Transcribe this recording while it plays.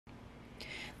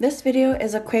This video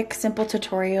is a quick, simple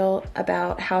tutorial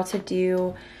about how to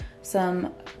do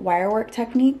some wire work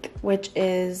technique, which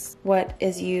is what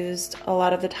is used a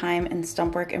lot of the time in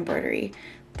Stumpwork embroidery.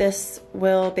 This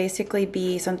will basically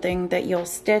be something that you'll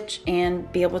stitch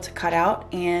and be able to cut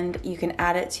out, and you can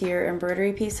add it to your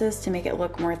embroidery pieces to make it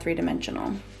look more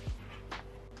three-dimensional.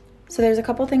 So there's a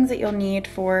couple things that you'll need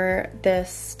for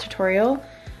this tutorial.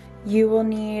 You will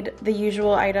need the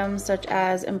usual items such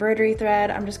as embroidery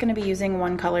thread. I'm just going to be using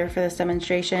one color for this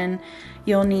demonstration.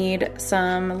 You'll need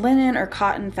some linen or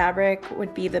cotton fabric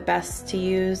would be the best to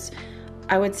use.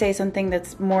 I would say something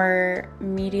that's more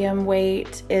medium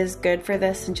weight is good for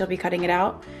this since you'll be cutting it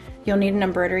out. You'll need an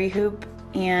embroidery hoop,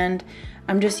 and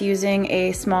I'm just using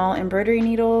a small embroidery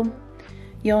needle.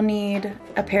 You'll need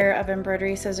a pair of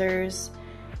embroidery scissors,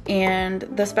 and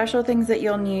the special things that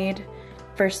you'll need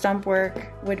for stump work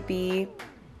would be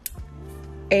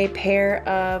a pair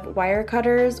of wire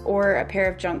cutters or a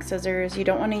pair of junk scissors. You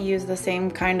don't want to use the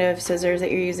same kind of scissors that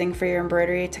you're using for your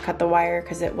embroidery to cut the wire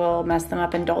because it will mess them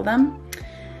up and dull them.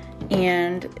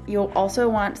 And you'll also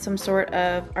want some sort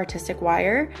of artistic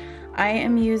wire. I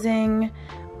am using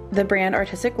the brand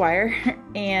Artistic Wire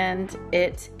and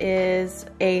it is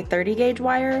a 30 gauge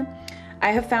wire.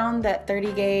 I have found that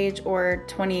 30 gauge or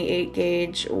 28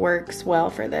 gauge works well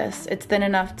for this. It's thin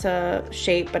enough to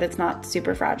shape, but it's not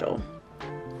super fragile.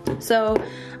 So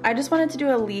I just wanted to do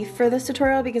a leaf for this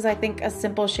tutorial because I think a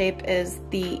simple shape is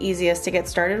the easiest to get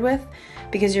started with,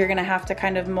 because you're gonna have to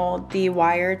kind of mold the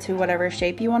wire to whatever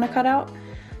shape you wanna cut out.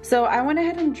 So I went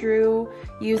ahead and drew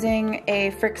using a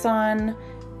Frixion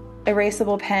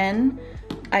erasable pen.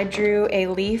 I drew a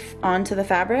leaf onto the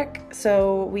fabric,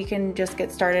 so we can just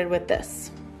get started with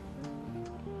this.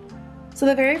 So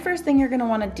the very first thing you're going to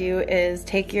want to do is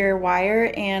take your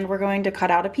wire and we're going to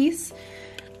cut out a piece.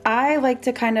 I like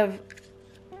to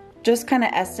just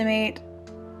estimate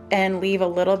and leave a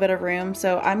little bit of room,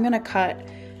 so I'm going to cut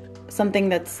something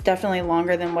that's definitely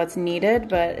longer than what's needed,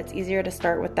 but it's easier to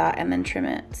start with that and then trim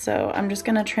it. So I'm just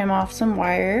going to trim off some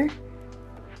wire.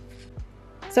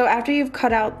 So after you've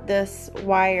cut out this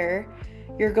wire,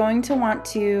 you're going to want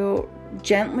to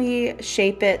gently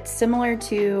shape it similar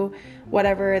to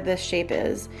whatever this shape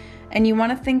is. And you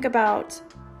want to think about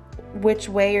which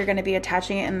way you're going to be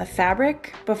attaching it in the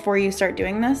fabric before you start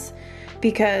doing this,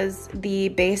 because the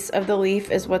base of the leaf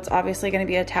is what's obviously going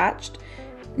to be attached.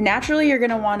 Naturally, you're going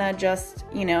to want to just,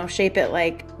 shape it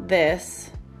like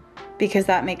this because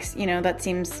that makes, that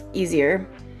seems easier.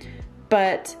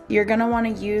 But you're gonna wanna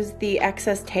use the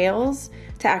excess tails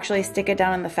to actually stick it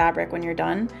down in the fabric when you're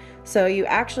done. So you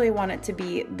actually want it to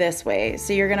be this way.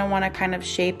 So you're gonna wanna kind of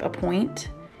shape a point.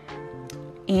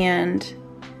 And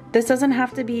this doesn't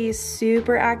have to be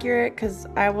super accurate because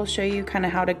I will show you kind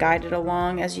of how to guide it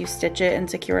along as you stitch it and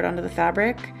secure it onto the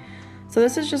fabric. So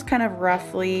this is just kind of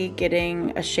roughly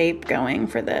getting a shape going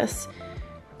for this.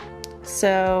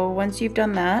 So once you've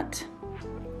done that,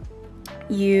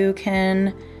 you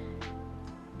can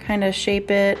kind of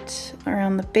shape it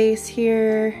around the base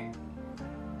here.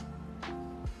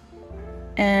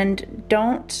 And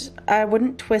I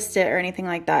wouldn't twist it or anything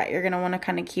like that. You're gonna wanna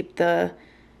kind of keep the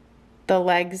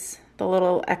legs, the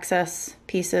little excess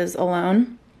pieces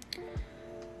alone.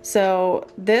 So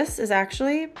this is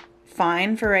actually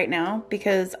fine for right now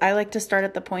because I like to start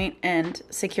at the point and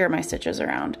secure my stitches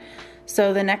around.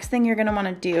 So the next thing you're gonna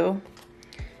wanna do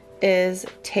is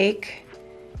take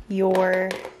your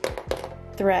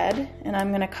thread, and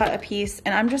I'm gonna cut a piece,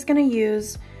 and I'm just gonna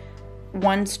use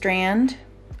one strand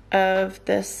of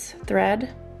this thread.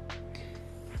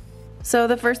 So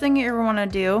the first thing you ever wanna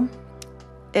do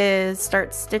is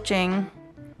start stitching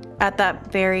at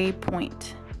that very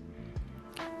point.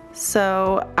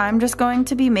 So I'm just going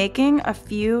to be making a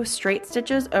few straight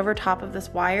stitches over top of this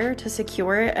wire to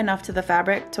secure it enough to the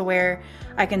fabric to where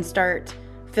I can start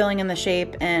filling in the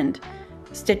shape and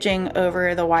stitching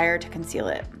over the wire to conceal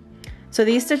it. So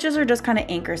these stitches are just kind of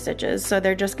anchor stitches. So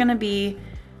they're just gonna be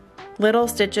little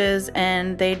stitches,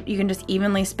 and you can just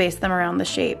evenly space them around the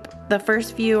shape. The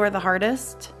first few are the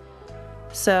hardest,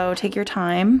 so take your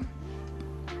time.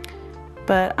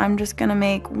 But I'm just gonna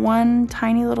make one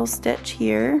tiny little stitch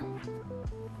here.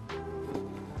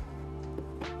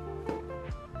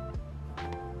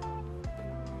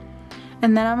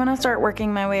 And then I'm gonna start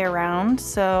working my way around.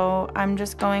 So I'm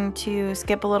just going to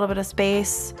skip a little bit of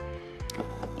space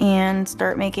and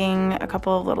start making a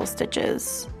couple of little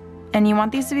stitches. And you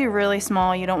want these to be really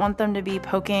small. You don't want them to be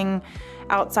poking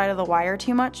outside of the wire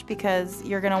too much because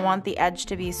you're gonna want the edge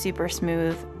to be super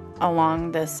smooth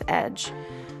along this edge.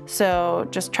 So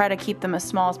just try to keep them as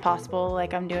small as possible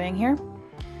like I'm doing here.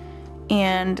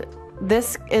 And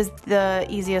this is the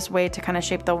easiest way to kind of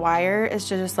shape the wire, is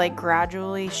to just like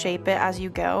gradually shape it as you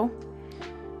go.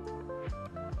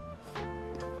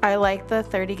 I like the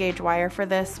 30 gauge wire for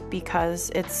this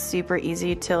because it's super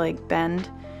easy to like bend.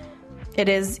 It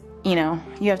is, you know,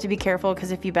 you have to be careful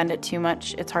because if you bend it too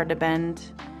much, it's hard to bend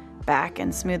back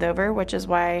and smooth over, which is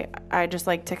why I just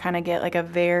like to kind of get like a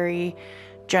very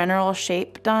general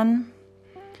shape done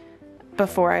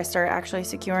before I start actually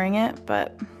securing it.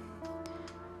 But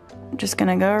I'm just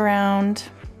gonna go around.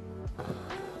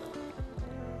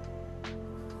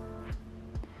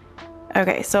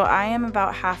 Okay, so I am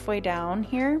about halfway down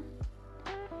here.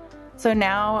 So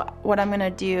now what I'm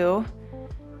gonna do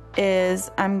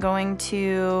is I'm going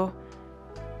to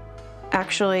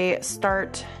actually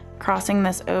start crossing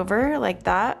this over like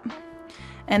that.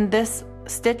 And this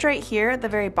stitch right here at the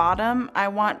very bottom, I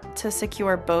want to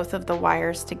secure both of the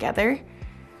wires together.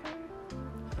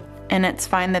 And it's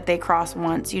fine that they cross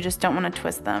once, you just don't want to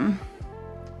twist them.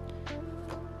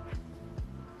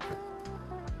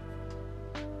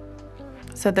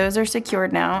 So those are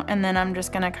secured now, and then I'm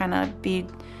just gonna kind of be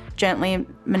gently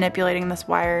manipulating this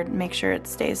wire to make sure it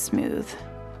stays smooth.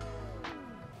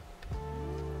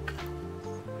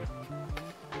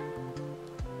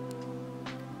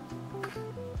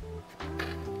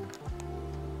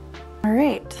 All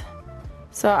right,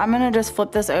 so I'm gonna just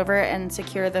flip this over and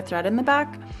secure the thread in the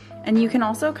back. And you can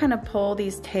also kind of pull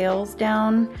these tails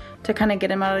down to kind of get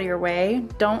them out of your way.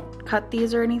 Don't cut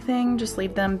these or anything, just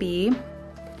leave them be.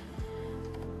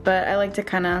 But I like to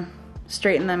kind of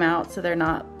straighten them out so they're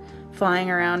not flying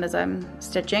around as I'm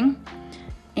stitching.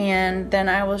 And then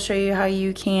I will show you how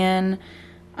you can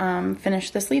finish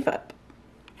the sleeve up.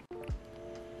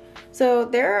 So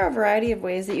there are a variety of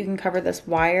ways that you can cover this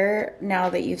wire now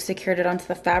that you've secured it onto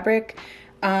the fabric.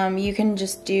 You can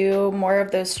just do more of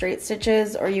those straight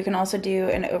stitches, or you can also do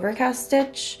an overcast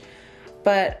stitch.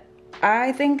 But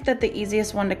I think that the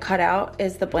easiest one to cut out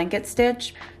is the blanket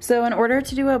stitch. So in order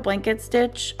to do a blanket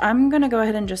stitch, I'm gonna go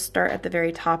ahead and just start at the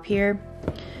very top here.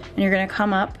 And you're gonna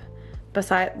come up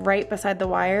right beside the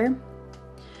wire.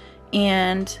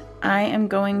 And I am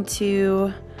going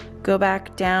to go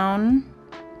back down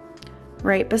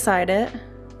right beside it.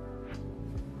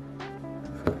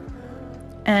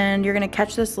 And you're gonna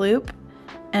catch this loop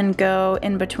and go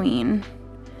in between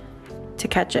to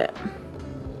catch it.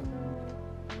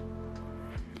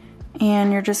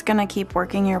 And you're just gonna keep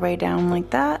working your way down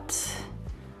like that.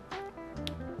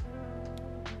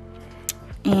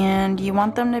 And you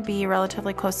want them to be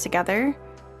relatively close together.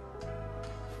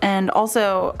 And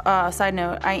also, side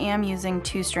note, I am using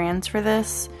 2 strands for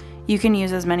this. You can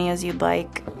use as many as you'd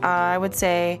like. I would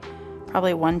say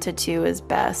probably 1 to 2 is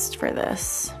best for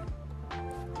this.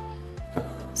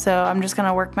 So I'm just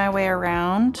gonna work my way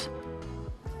around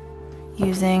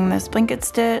using this blanket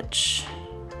stitch.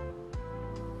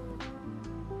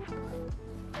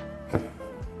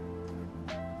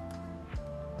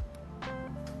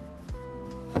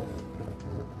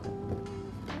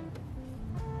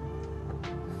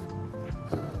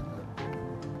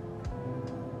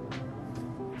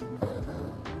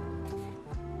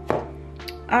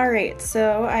 All right,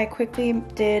 so I quickly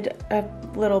did a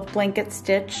little blanket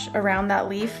stitch around that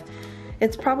leaf.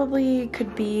 It's probably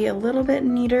could be a little bit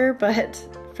neater, but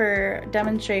for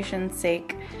demonstration's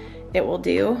sake, it will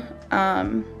do.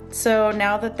 So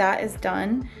now that that is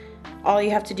done, all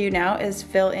you have to do now is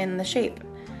fill in the shape.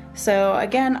 So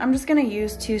again, I'm just gonna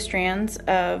use 2 strands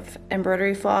of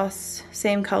embroidery floss,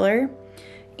 same color,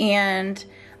 and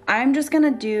I'm just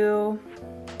gonna do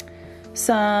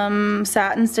some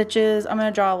satin stitches. I'm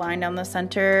gonna draw a line down the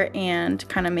center and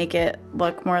kind of make it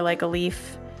look more like a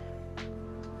leaf.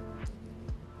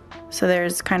 So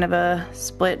there's kind of a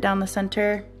split down the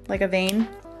center, like a vein.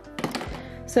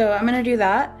 So I'm gonna do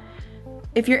that.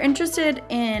 If you're interested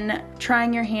in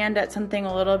trying your hand at something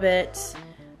a little bit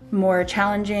more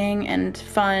challenging and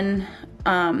fun,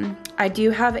 I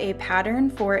do have a pattern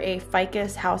for a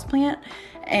ficus houseplant,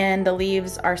 and the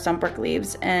leaves are Stumpwork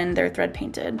leaves and they're thread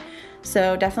painted.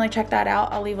 So definitely check that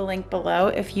out. I'll leave a link below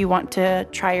if you want to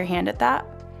try your hand at that.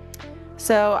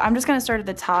 So I'm just gonna start at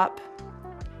the top,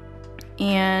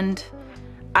 and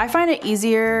I find it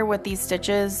easier with these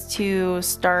stitches to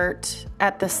start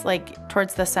at this, like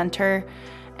towards the center,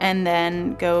 and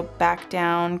then go back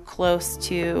down close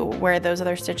to where those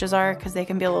other stitches are, because they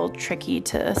can be a little tricky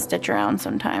to stitch around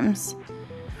sometimes.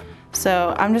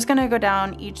 So I'm just gonna go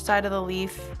down each side of the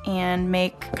leaf and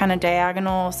make kind of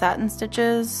diagonal satin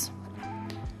stitches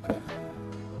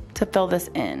to fill this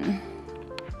in.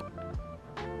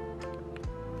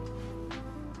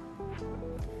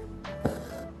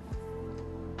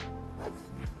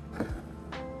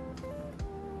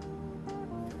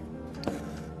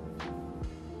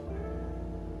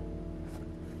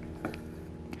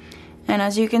 And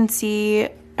as you can see,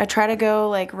 I try to go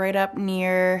like right up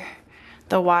near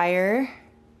the wire.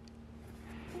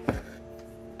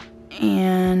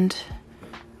 And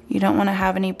you don't want to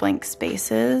have any blank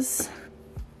spaces.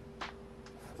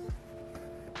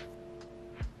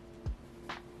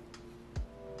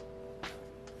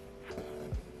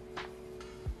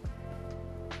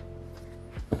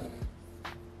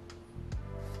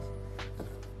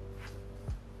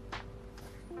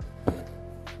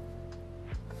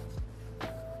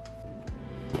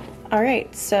 All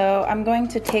right, so I'm going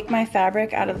to take my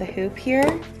fabric out of the hoop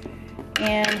here,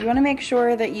 and you want to make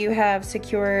sure that you have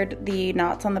secured the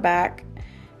knots on the back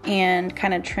and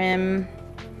kind of trim,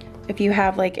 if you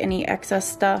have like any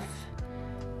excess stuff,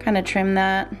 kind of trim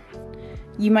that.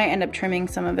 You might end up trimming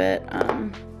some of it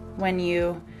when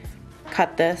you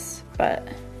cut this, but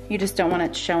you just don't want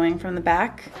it showing from the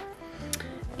back.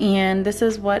 And this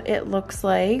is what it looks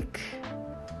like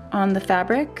on the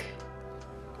fabric.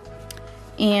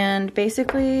 And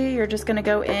basically you're just gonna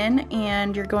go in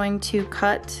and you're going to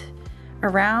cut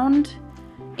around,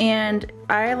 and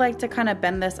I like to kind of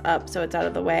bend this up so it's out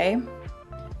of the way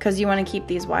because you want to keep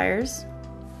these wires.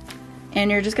 And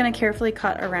you're just gonna carefully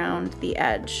cut around the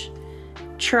edge.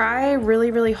 Try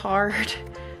really hard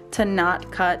to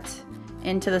not cut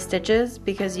into the stitches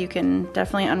because you can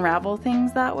definitely unravel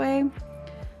things that way.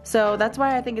 So that's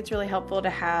why I think it's really helpful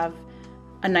to have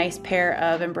a nice pair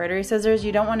of embroidery scissors.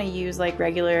 You don't want to use like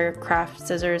regular craft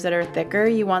scissors that are thicker.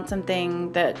 You want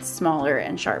something that's smaller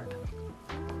and sharp.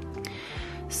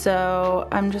 So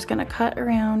I'm just gonna cut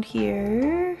around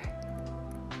here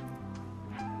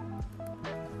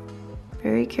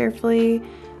very carefully.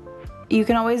 You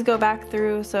can always go back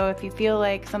through, so if you feel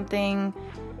like something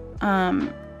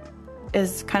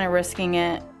is kind of risking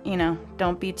it, you know,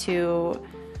 don't be too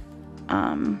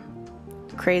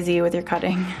crazy with your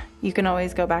cutting. You can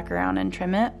always go back around and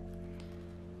trim it.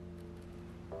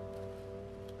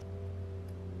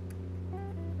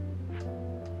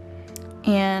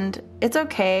 And it's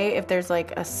okay if there's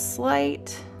like a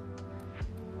slight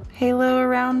halo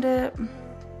around it,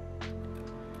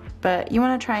 but you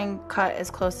want to try and cut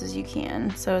as close as you can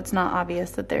so it's not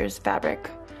obvious that there's fabric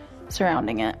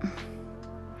surrounding it.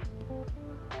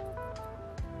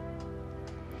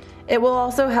 It will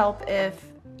also help if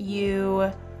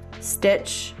you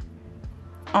stitch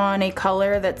on a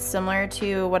color that's similar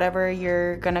to whatever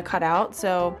you're gonna cut out.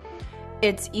 So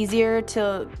it's easier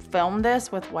to film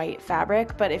this with white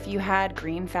fabric, but if you had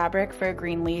green fabric for a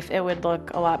green leaf, it would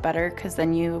look a lot better because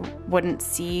then you wouldn't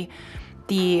see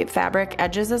the fabric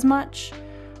edges as much.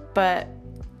 But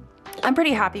I'm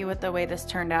pretty happy with the way this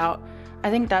turned out.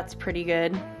 I think that's pretty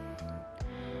good.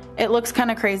 It looks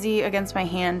kind of crazy against my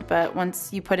hand, but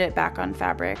once you put it back on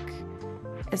fabric,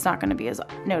 it's not gonna be as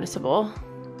noticeable.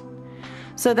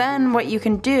 So then what you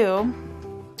can do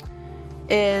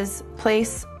is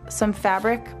place some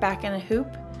fabric back in a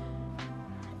hoop,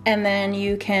 and then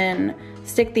you can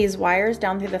stick these wires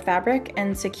down through the fabric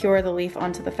and secure the leaf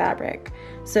onto the fabric.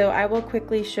 So I will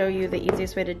quickly show you the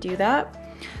easiest way to do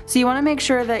that. So you want to make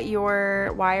sure that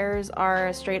your wires are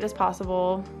as straight as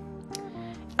possible.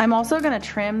 I'm also going to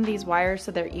trim these wires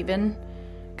so they're even,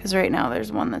 because right now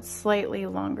there's one that's slightly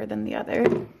longer than the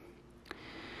other.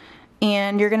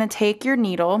 And you're going to take your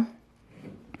needle,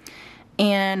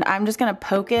 and I'm just going to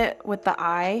poke it with the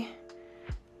eye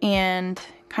and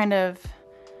kind of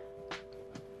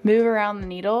move around the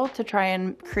needle to try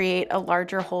and create a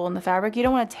larger hole in the fabric. You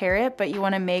don't want to tear it, but you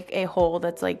want to make a hole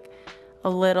that's like a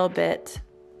little bit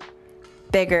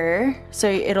bigger so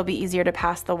it'll be easier to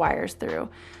pass the wires through.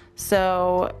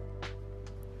 So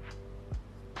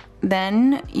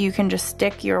then you can just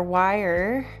stick your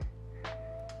wire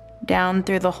down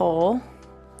through the hole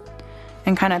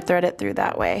and kind of thread it through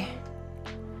that way.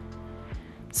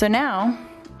 So now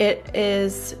it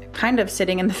is kind of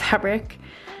sitting in the fabric.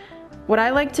 What I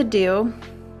like to do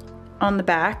on the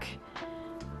back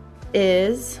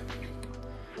is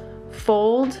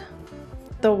fold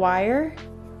the wire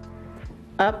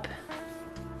up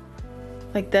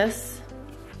like this,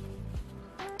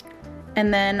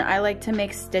 and then I like to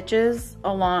make stitches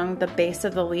along the base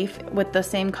of the leaf with the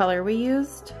same color we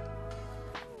used.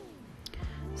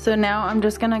 So now I'm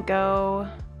just gonna go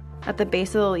at the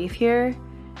base of the leaf here,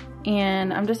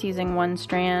 and I'm just using one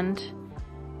strand,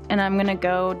 and I'm gonna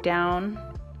go down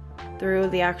through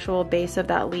the actual base of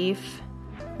that leaf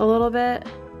a little bit,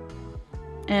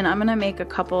 and I'm gonna make a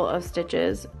couple of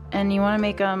stitches, and you wanna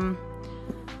make them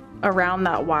around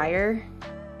that wire.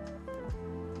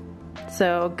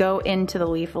 So go into the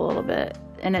leaf a little bit,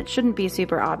 and it shouldn't be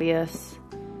super obvious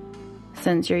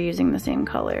since you're using the same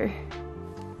color.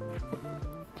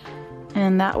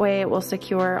 And that way it will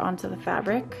secure onto the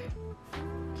fabric.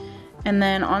 And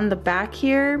then on the back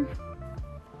here,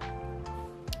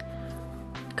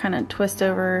 kind of twist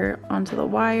over onto the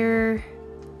wire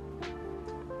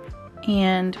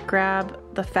and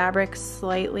grab the fabric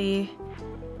slightly.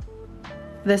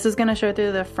 This is gonna show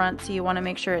through the front, so you wanna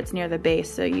make sure it's near the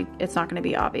base so it's not gonna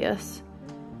be obvious.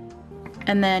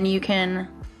 And then you can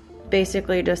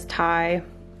basically just tie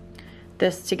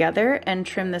this together and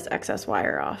trim this excess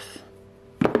wire off.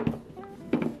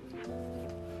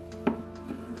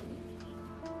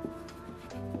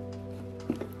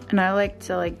 And I like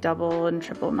to double and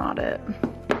triple knot it.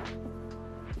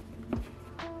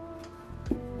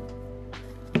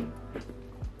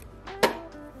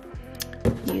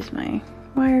 Use my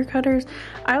wire cutters.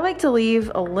 I like to leave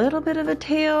a little bit of a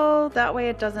tail, that way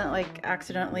it doesn't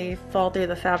accidentally fall through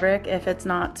the fabric if it's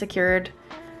not secured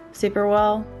super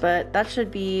well, but that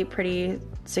should be pretty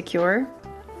secure.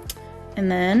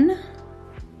 And then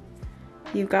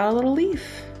you've got a little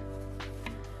leaf.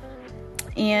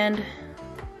 And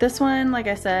this one, like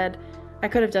I said, I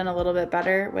could have done a little bit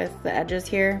better with the edges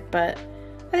here, but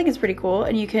I think it's pretty cool.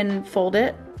 And you can fold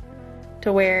it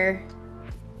to where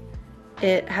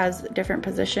it has different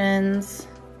positions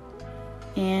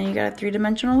and you got a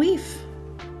 3-dimensional leaf.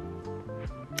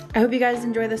 I hope you guys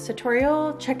enjoy this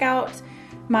tutorial. Check out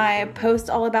my post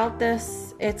all about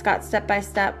this. It's got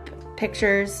step-by-step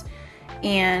pictures,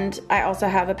 and I also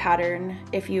have a pattern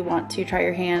if you want to try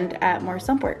your hand at more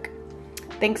stump work.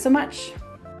 Thanks so much.